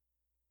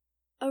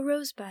A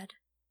Rosebud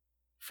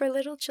for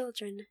Little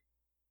Children.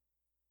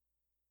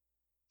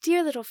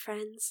 Dear little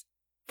friends,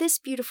 this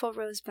beautiful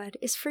rosebud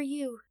is for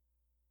you.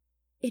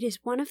 It is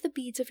one of the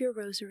beads of your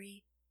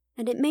rosary,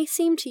 and it may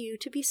seem to you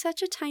to be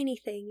such a tiny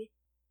thing,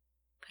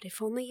 but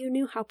if only you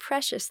knew how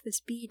precious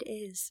this bead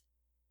is.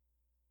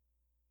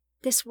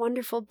 This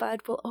wonderful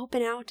bud will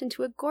open out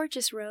into a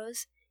gorgeous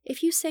rose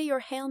if you say your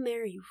Hail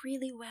Mary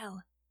really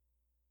well.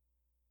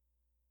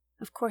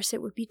 Of course,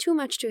 it would be too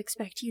much to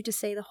expect you to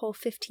say the whole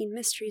 15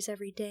 mysteries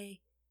every day,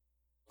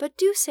 but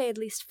do say at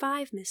least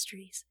 5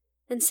 mysteries,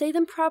 and say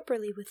them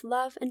properly with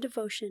love and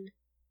devotion.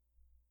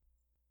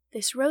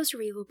 This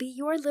rosary will be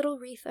your little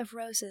wreath of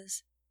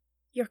roses,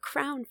 your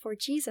crown for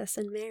Jesus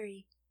and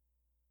Mary.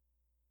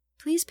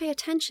 Please pay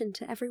attention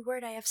to every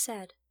word I have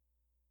said,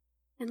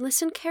 and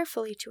listen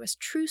carefully to a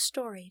true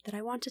story that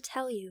I want to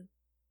tell you,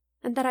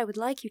 and that I would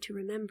like you to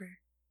remember.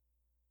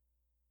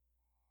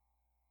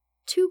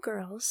 2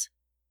 girls,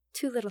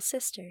 2 little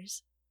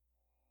sisters,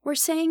 were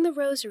saying the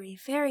rosary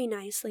very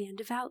nicely and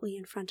devoutly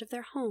in front of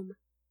their home.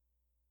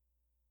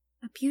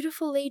 A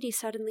beautiful lady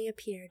suddenly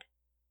appeared,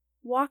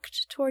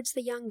 walked towards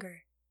the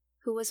younger,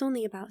 who was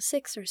only about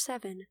 6 or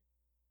 7,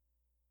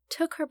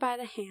 took her by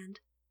the hand,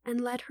 and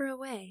led her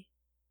away.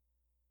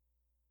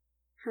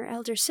 Her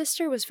elder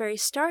sister was very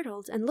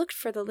startled and looked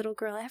for the little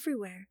girl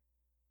everywhere.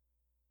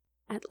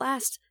 At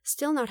last,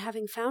 still not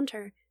having found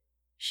her,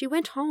 she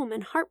went home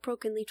and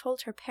heartbrokenly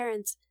told her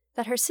parents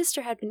that her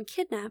sister had been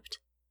kidnapped.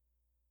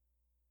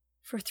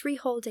 For 3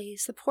 whole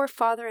days, the poor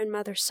father and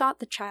mother sought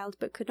the child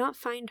but could not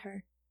find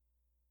her.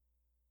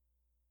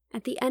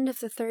 At the end of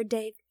the 3rd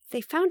day, they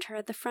found her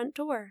at the front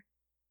door,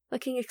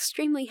 looking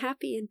extremely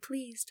happy and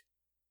pleased.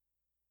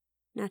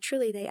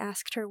 Naturally, they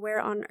asked her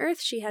where on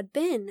earth she had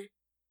been,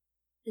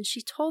 and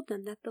she told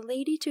them that the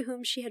lady to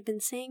whom she had been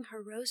saying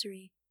her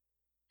rosary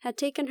had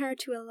taken her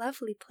to a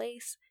lovely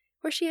place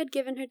where she had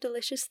given her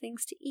delicious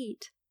things to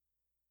eat.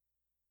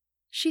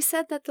 She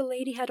said that the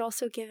lady had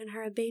also given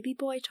her a baby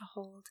boy to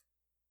hold,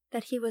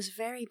 that he was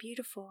very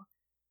beautiful,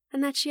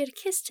 and that she had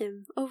kissed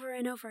him over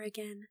and over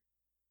again.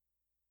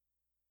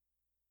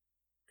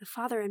 The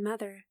father and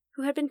mother,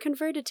 who had been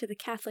converted to the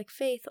Catholic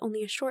faith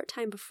only a short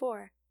time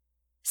before,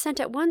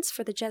 sent at once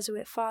for the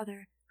Jesuit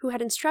father, who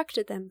had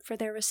instructed them for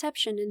their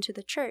reception into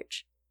the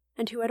church,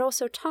 and who had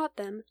also taught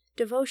them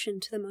devotion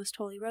to the Most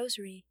Holy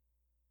Rosary.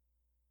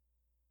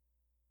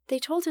 They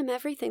told him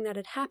everything that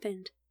had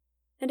happened,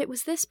 and it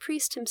was this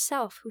priest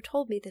himself who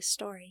told me this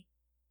story.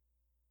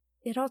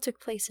 It all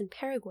took place in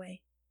Paraguay.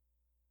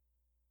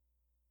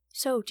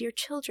 So, dear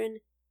children,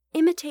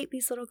 imitate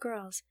these little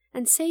girls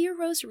and say your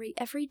rosary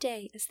every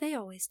day as they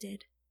always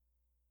did.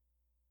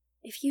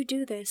 If you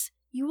do this,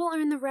 you will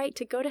earn the right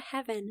to go to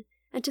heaven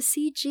and to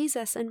see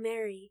Jesus and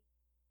Mary.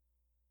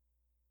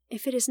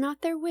 If it is not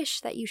their wish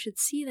that you should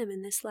see them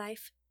in this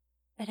life,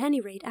 at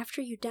any rate,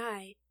 after you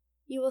die,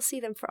 you will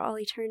see them for all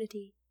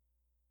eternity.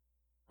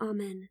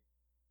 Amen.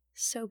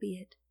 So be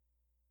it.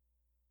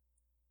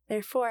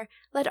 Therefore,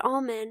 let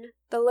all men,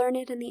 the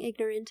learned and the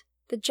ignorant,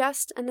 the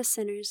just and the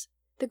sinners,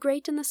 the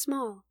great and the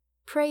small,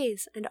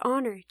 praise and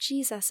honor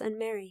Jesus and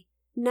Mary,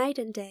 night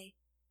and day,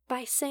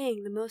 by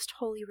saying the Most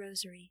Holy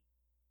Rosary.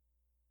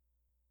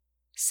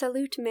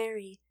 Salute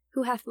Mary,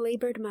 who hath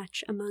labored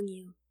much among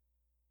you.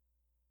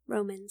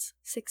 Romans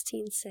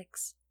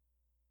 16:6.